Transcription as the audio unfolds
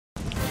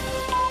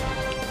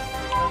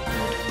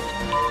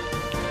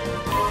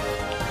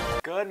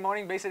Good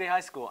morning, Bay City High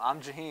School.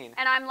 I'm Jaheen.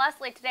 And I'm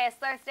Leslie. Today is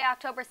Thursday,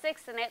 October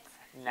 6th, and it's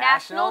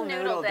National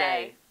Noodle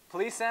Day.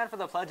 Please stand for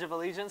the Pledge of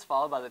Allegiance,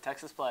 followed by the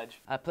Texas Pledge.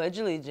 I pledge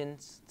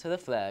allegiance to the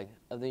flag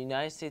of the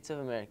United States of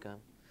America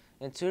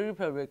and to the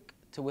republic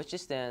to which it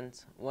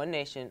stands, one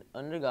nation,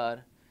 under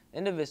God,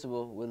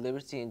 indivisible, with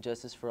liberty and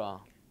justice for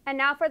all. And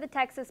now for the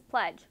Texas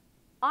Pledge.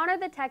 Honor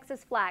the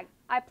Texas flag.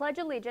 I pledge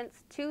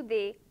allegiance to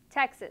thee,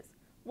 Texas,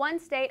 one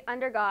state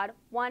under God,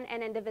 one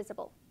and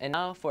indivisible. And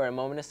now for a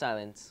moment of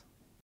silence.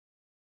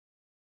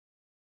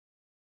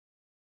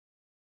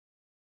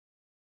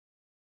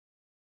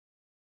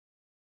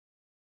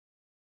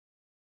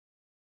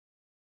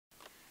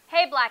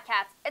 Hey Black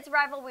Cats, it's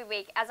Rivalry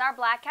Week as our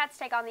Black Cats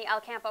take on the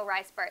El Campo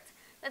Ricebirds.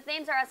 The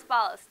themes are as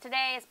follows.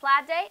 Today is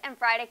Plaid Day and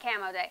Friday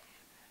Camo Day.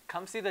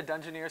 Come see the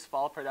Dungeoneers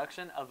Fall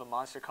production of The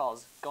Monster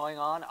Calls, going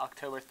on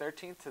October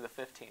 13th to the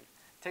 15th.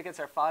 Tickets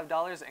are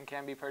 $5 and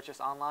can be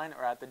purchased online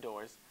or at the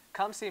doors.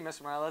 Come see Miss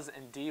Morellas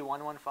in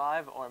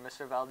D115 or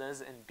Mr.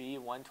 Valdez in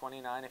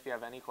B129 if you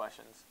have any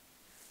questions.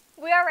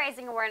 We are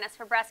raising awareness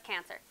for breast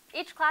cancer.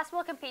 Each class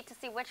will compete to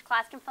see which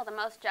class can fill the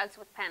most jugs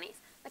with pennies.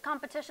 The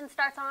competition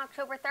starts on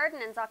October 3rd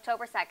and ends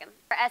October 2nd.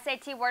 Our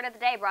SAT word of the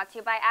day brought to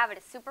you by Avid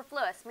is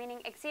superfluous,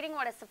 meaning exceeding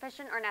what is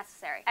sufficient or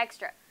necessary.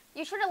 Extra.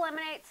 You should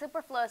eliminate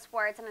superfluous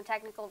words in a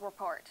technical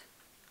report.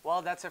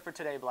 Well, that's it for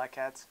today, Black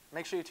Cats.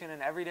 Make sure you tune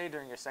in every day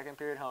during your second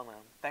period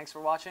homeroom. Thanks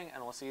for watching,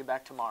 and we'll see you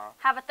back tomorrow.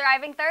 Have a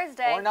thriving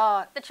Thursday. Or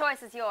not. The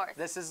choice is yours.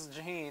 This is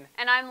Jaheen.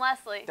 And I'm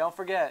Leslie. Don't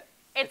forget,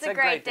 it's a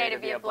great day to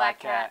be a Black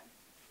Cat.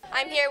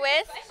 I'm here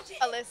with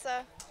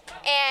Alyssa.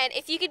 And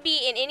if you could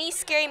be in any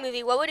scary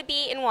movie, what would it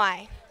be and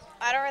why?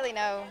 I don't really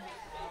know.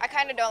 I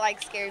kind of don't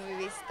like scary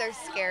movies. They're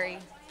scary.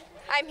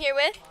 I'm here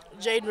with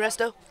Jaden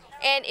Resto.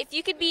 And if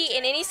you could be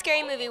in any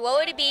scary movie, what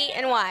would it be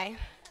and why?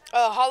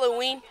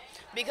 Halloween,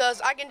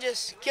 because I can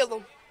just kill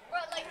them.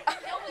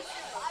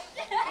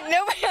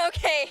 Nobody,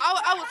 okay.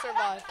 I would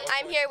survive.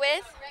 I'm here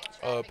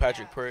with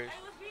Patrick Praise.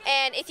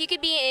 And if you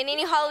could be in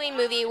any Halloween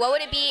movie, what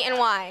would it be and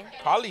why?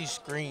 Probably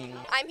Scream.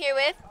 I'm here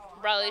with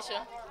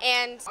Bralisha.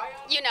 And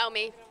You know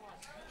me.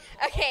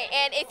 okay,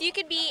 and if you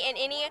could be in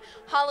any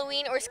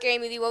Halloween or scary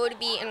movie, what would it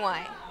be and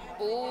why?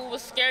 Ooh, a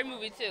scary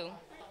movie too.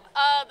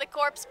 The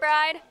Corpse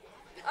Bride.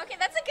 Okay,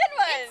 that's a good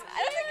one.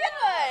 That's a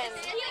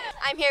good one.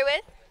 I'm here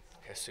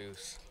with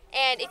Jesus.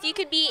 And if you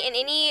could be in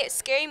any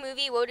scary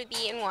movie, what would it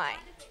be and why?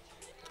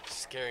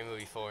 Scary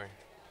movie 4.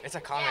 It's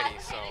a comedy,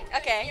 so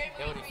Okay.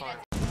 it would be fun.